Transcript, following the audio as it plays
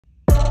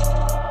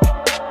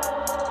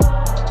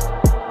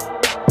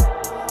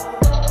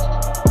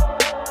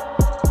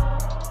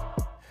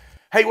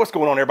Hey, what's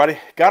going on, everybody?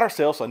 Got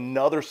ourselves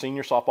another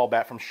senior softball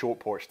bat from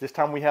Porch. This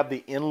time we have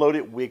the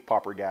end-loaded Wig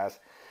Popper,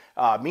 guys.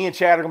 Me and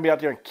Chad are going to be out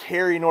there in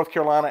Cary, North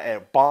Carolina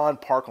at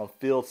Bond Park on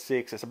Field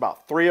 6. It's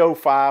about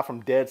 305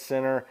 from dead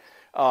center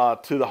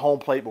to the home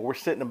plate, but we're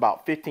sitting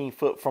about 15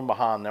 foot from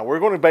behind. Now, we're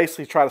going to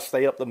basically try to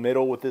stay up the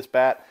middle with this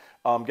bat,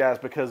 guys,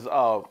 because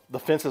the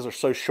fences are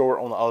so short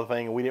on the other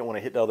thing, and we didn't want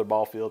to hit the other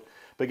ball field.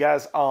 But,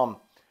 guys,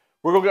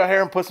 we're going to go ahead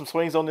and put some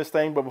swings on this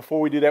thing, but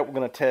before we do that, we're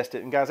going to test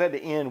it. And, guys, at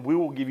the end, we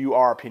will give you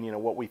our opinion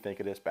of what we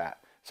think of this bat.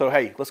 So,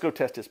 hey, let's go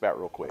test this bat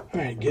real quick.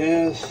 All right,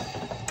 guys,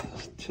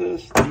 let's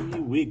test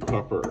the Wig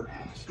Popper.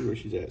 See where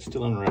she's at.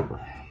 Still in wrapper.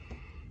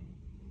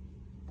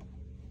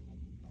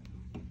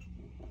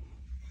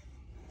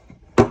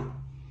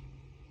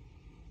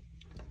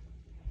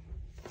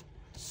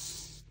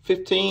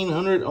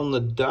 $1,500 on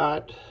the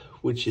dot,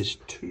 which is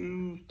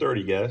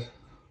 230, guys.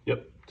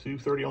 Yep,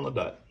 230 on the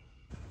dot.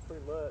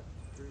 Pretty much.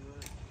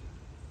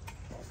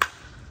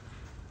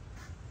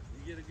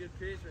 You get a good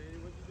pitch, Randy,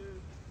 what you do?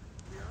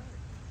 Be all right.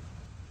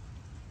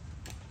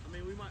 I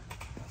mean, we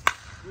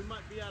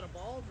might be out of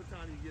balls by the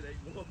time you get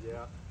 8 balls.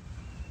 Yeah.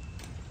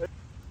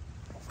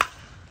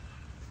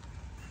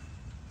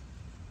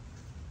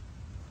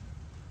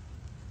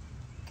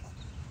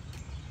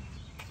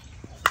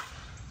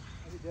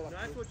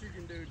 That's what you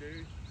can do,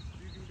 dude.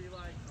 You can be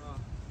like,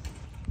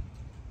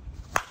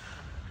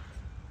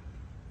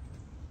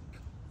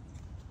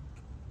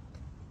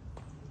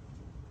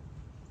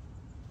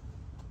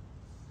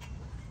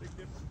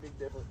 Big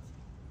difference.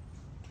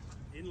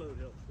 Inload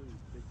helps too,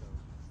 big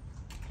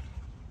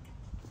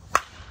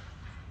time.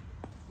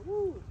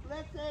 Woo,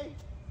 flexy.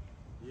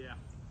 Yeah.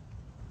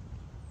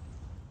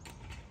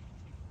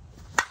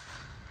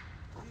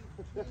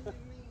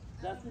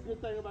 That's the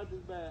good thing about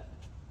this bat.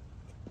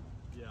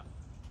 Yeah.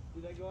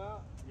 Did that go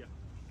out? Yeah.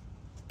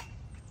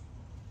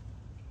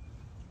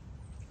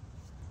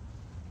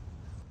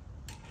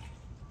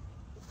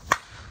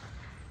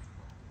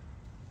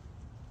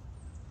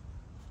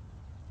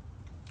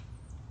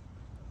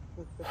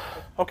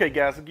 Okay,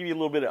 guys, I'll give you a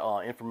little bit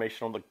of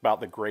information on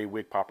about the gray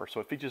Wig Popper. So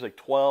it features a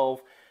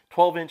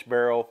 12-inch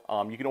barrel.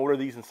 You can order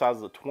these in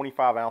sizes of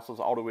 25 ounces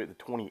all the way to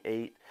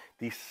 28.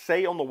 These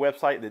say on the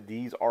website that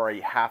these are a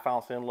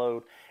half-ounce end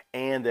load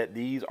and that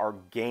these are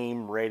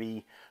game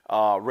ready,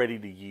 ready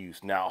to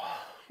use. Now,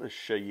 let's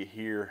show you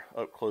here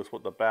up close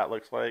what the bat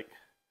looks like.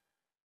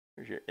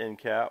 Here's your end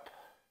cap.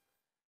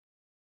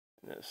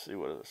 Let's see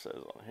what it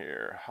says on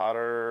here.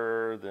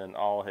 Hotter than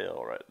all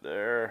hell right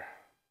there.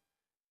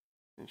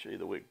 And show you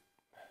the wig.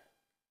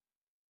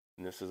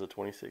 And this is a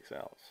 26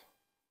 ounce.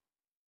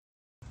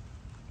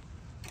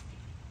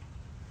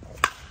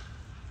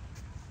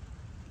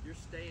 You're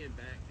staying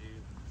back,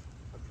 dude.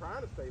 I'm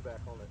trying to stay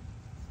back on it.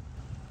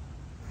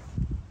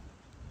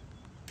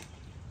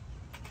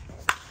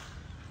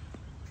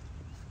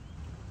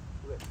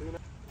 You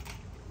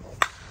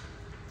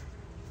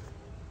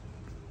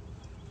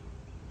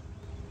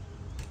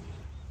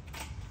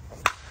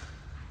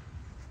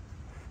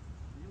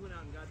went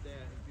out and got that.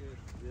 That's good.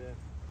 Yeah.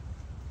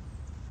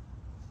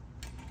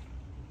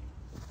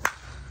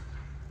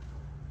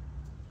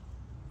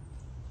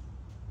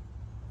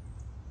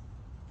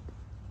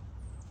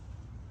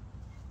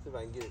 See if I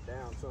can get it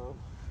down some.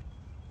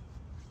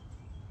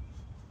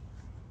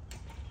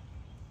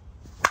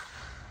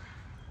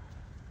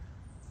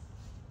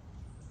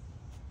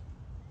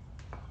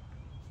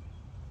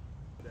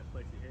 That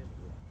flexi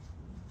handle.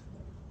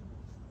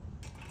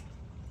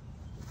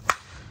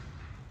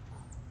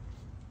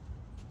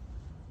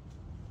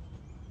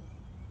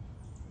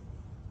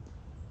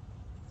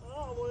 Oh,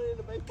 I went in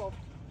the baseball.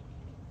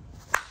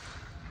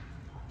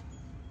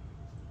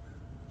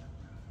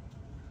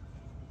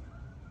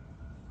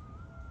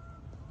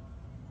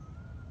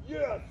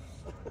 Yes!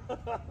 All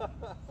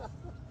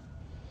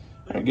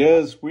right,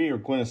 guys, we are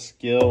going to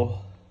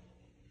scale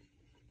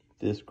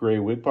this gray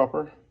Wig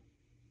Popper.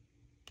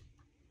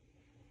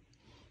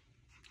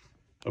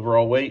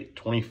 Overall weight,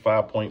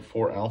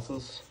 25.4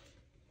 ounces.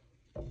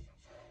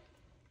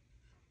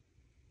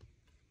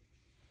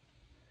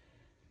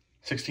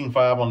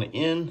 $16.5 on the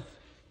end.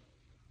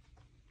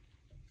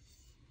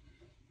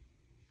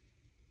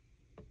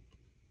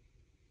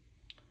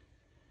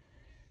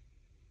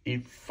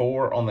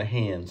 $8.4 on the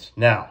hands.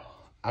 Now,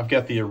 I've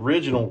got the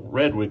original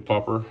red Wig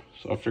Popper,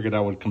 so I figured I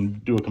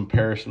would do a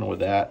comparison with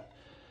that,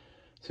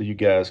 so you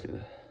guys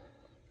could.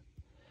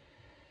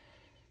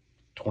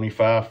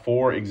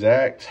 25.4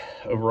 exact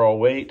overall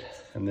weight,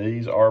 and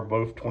these are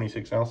both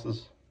 26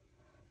 ounces.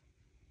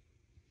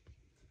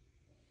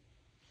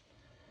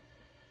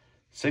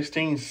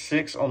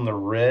 16.6 on the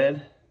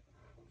red.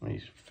 Let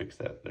me fix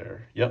that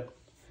there. Yep.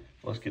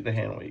 Let's get the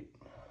hand weight.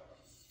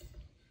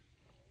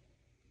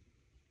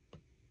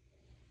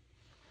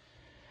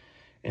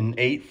 And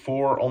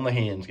 8.4 on the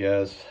hands,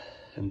 guys.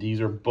 And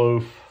these are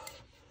both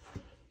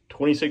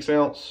 26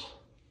 ounce.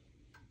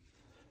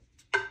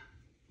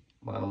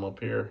 Line them up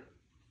here.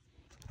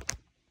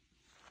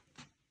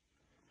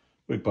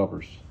 Wig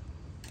Poppers.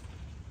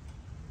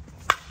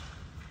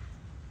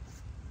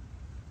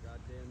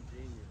 Goddamn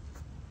genius.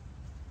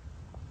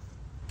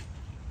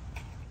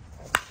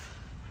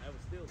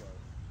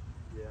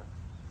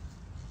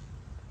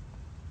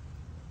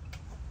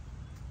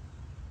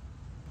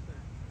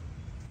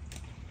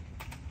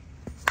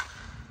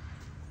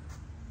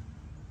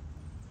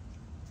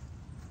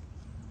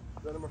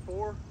 that number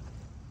 4?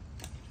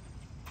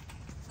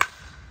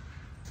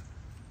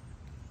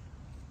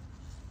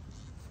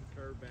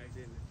 Curve back,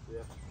 didn't it?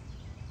 Yeah.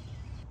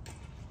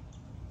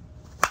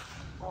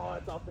 Oh,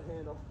 it's off the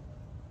handle.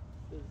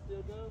 Does it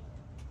still go?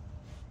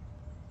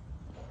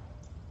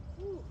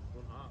 Woo.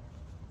 One hop.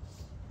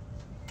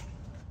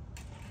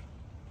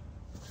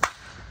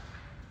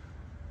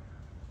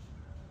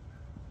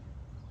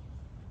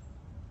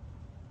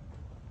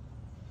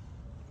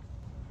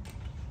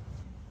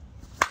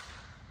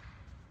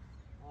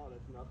 Oh,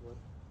 that's knuckling.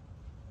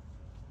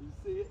 Do you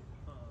see it?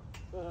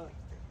 Well,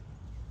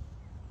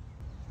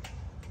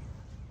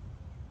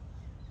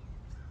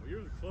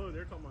 yours are closed.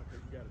 They're talking about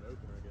because you got it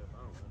open, I guess. I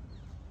don't know.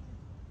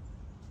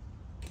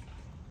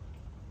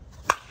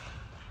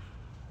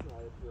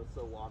 Oh, it feels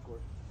so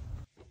awkward.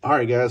 All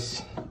right,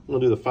 guys, I'm gonna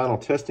do the final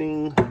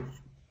testing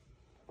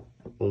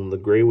on the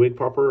gray Wig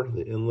Popper,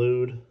 the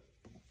inload.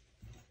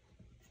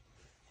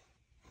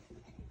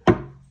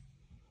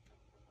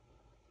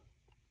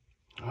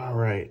 All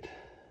right,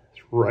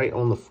 it's right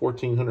on the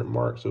 1400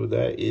 mark, so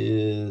that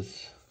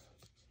is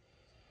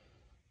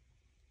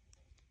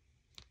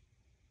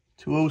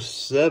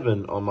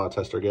 207 on my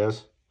tester,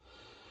 guys.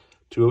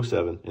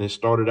 207, and it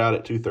started out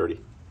at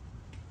 230.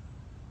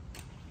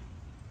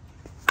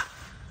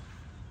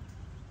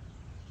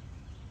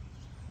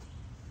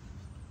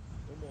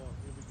 One more.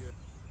 You'll be good.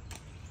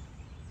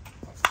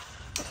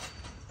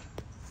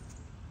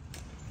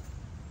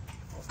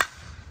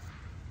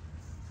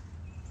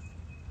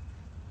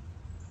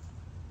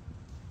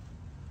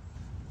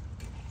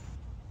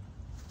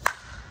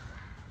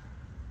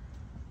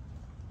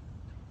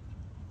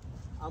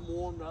 I'm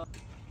warmed up.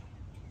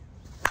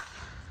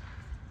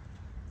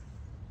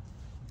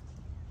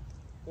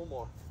 One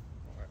more.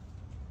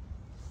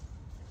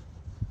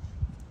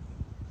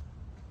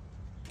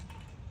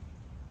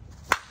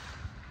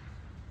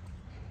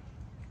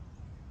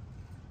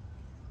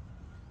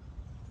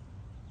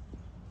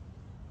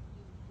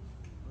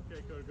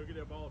 Okay, Cody, go get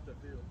that ball off that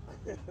field.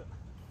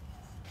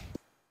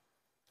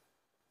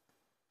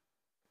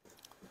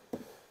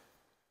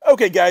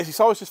 Okay, guys, you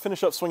saw us just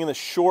finish up swinging the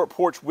short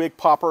porch Wig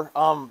Popper,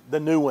 the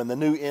new one, the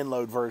new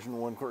inload version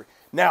one.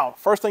 Now,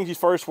 first things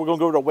first, we're gonna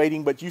go to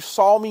weighting, but you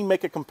saw me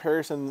make a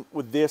comparison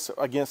with this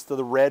against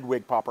the red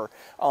Wig Popper.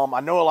 I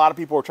know a lot of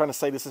people are trying to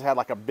say this has had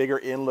like a bigger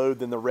inload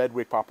than the red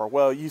Wig Popper.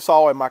 Well, you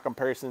saw in my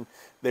comparison,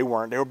 they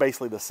weren't. They were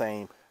basically the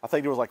same. I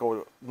think there was like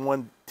a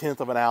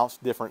 1/10 of an ounce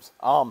difference.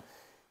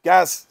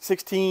 Guys,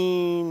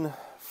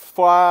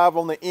 16.5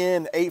 on the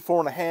end, 8.4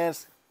 on the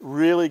hands.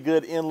 Really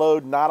good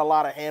inload, not a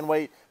lot of hand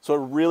weight, so it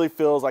really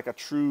feels like a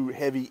true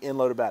heavy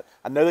inload bat.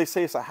 I know they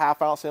say it's a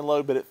half-ounce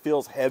inload, but it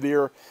feels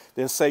heavier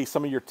than, say,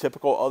 some of your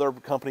typical other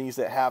companies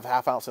that have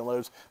half-ounce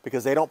inloads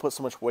because they don't put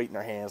so much weight in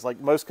their hands. Like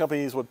most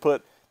companies would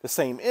put the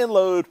same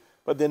inload,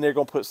 but then they're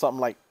going to put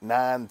something like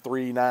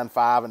 9.3,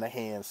 9.5 in the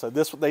hands. So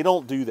they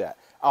don't do that.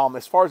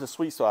 As far as the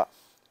sweet spot,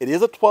 it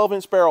is a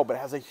 12-inch barrel, but it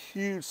has a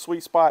huge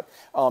sweet spot.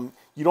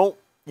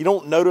 You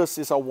don't notice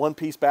it's a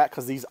one-piece bat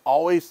because these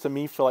always, to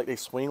me, feel like they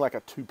swing like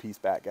a two-piece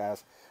bat,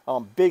 guys.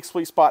 Big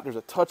sweet spot. There's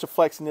a touch of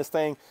flex in this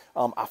thing.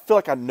 I feel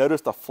like I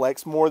noticed the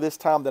flex more this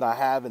time than I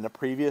have in the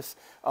previous.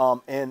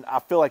 And I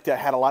feel like that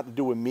had a lot to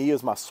do with me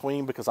as my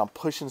swing because I'm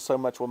pushing so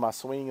much with my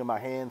swing in my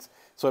hands.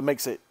 So it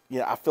makes it,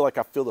 I feel like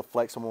I feel the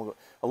flex a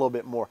little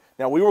bit more.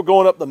 Now, we were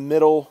going up the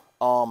middle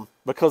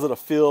because of the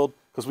field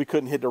because we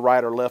couldn't hit the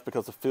right or left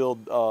because the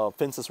field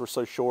fences were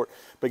so short.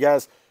 But,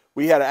 guys,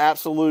 we had an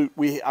absolute,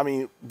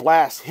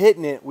 blast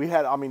hitting it.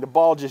 The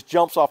ball just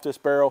jumps off this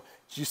barrel.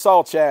 You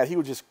saw Chad, he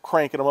was just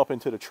cranking them up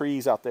into the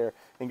trees out there.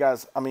 And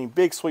guys,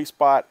 big sweet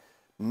spot,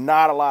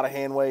 not a lot of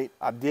hand weight.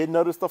 I did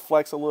notice the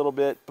flex a little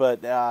bit,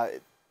 but that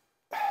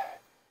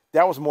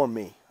was more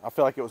me. I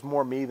feel like it was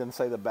more me than,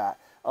 say, the bat.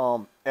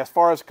 As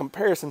far as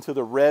comparison to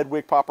the red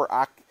Wig Popper,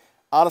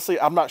 honestly,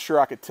 I'm not sure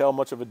I could tell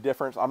much of a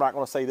difference. I'm not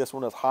going to say this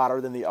one is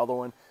hotter than the other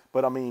one,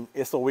 but,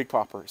 it's the Wig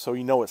Popper, so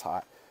you know it's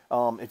hot.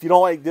 If you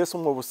don't like this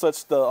one with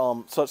such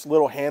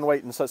little hand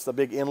weight and such the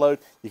big inload,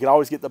 you can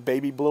always get the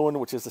baby blue one,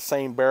 which is the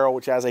same barrel,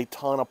 which has a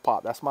ton of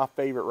pop. That's my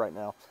favorite right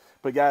now.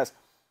 But guys,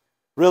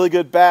 really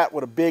good bat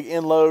with a big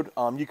inload.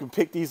 You can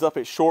pick these up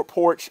at Short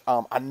Porch.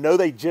 I know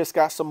they just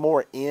got some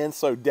more in,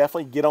 so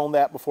definitely get on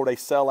that before they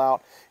sell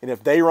out. And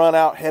if they run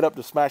out, head up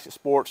to Smashit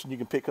Sports and you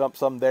can pick up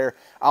some there.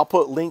 I'll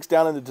put links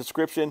down in the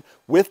description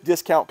with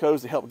discount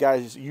codes to help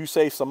guys you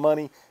save some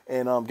money.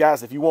 And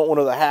guys, if you want one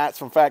of the hats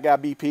from Fat Guy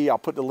BP, I'll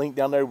put the link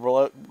down there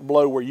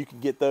below where you can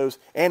get those,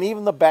 and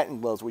even the batting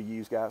gloves we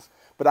use, guys.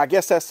 But I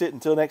guess that's it.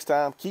 Until next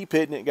time, keep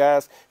hitting it,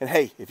 guys. And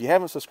hey, if you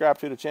haven't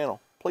subscribed to the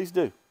channel, please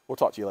do. We'll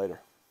talk to you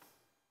later.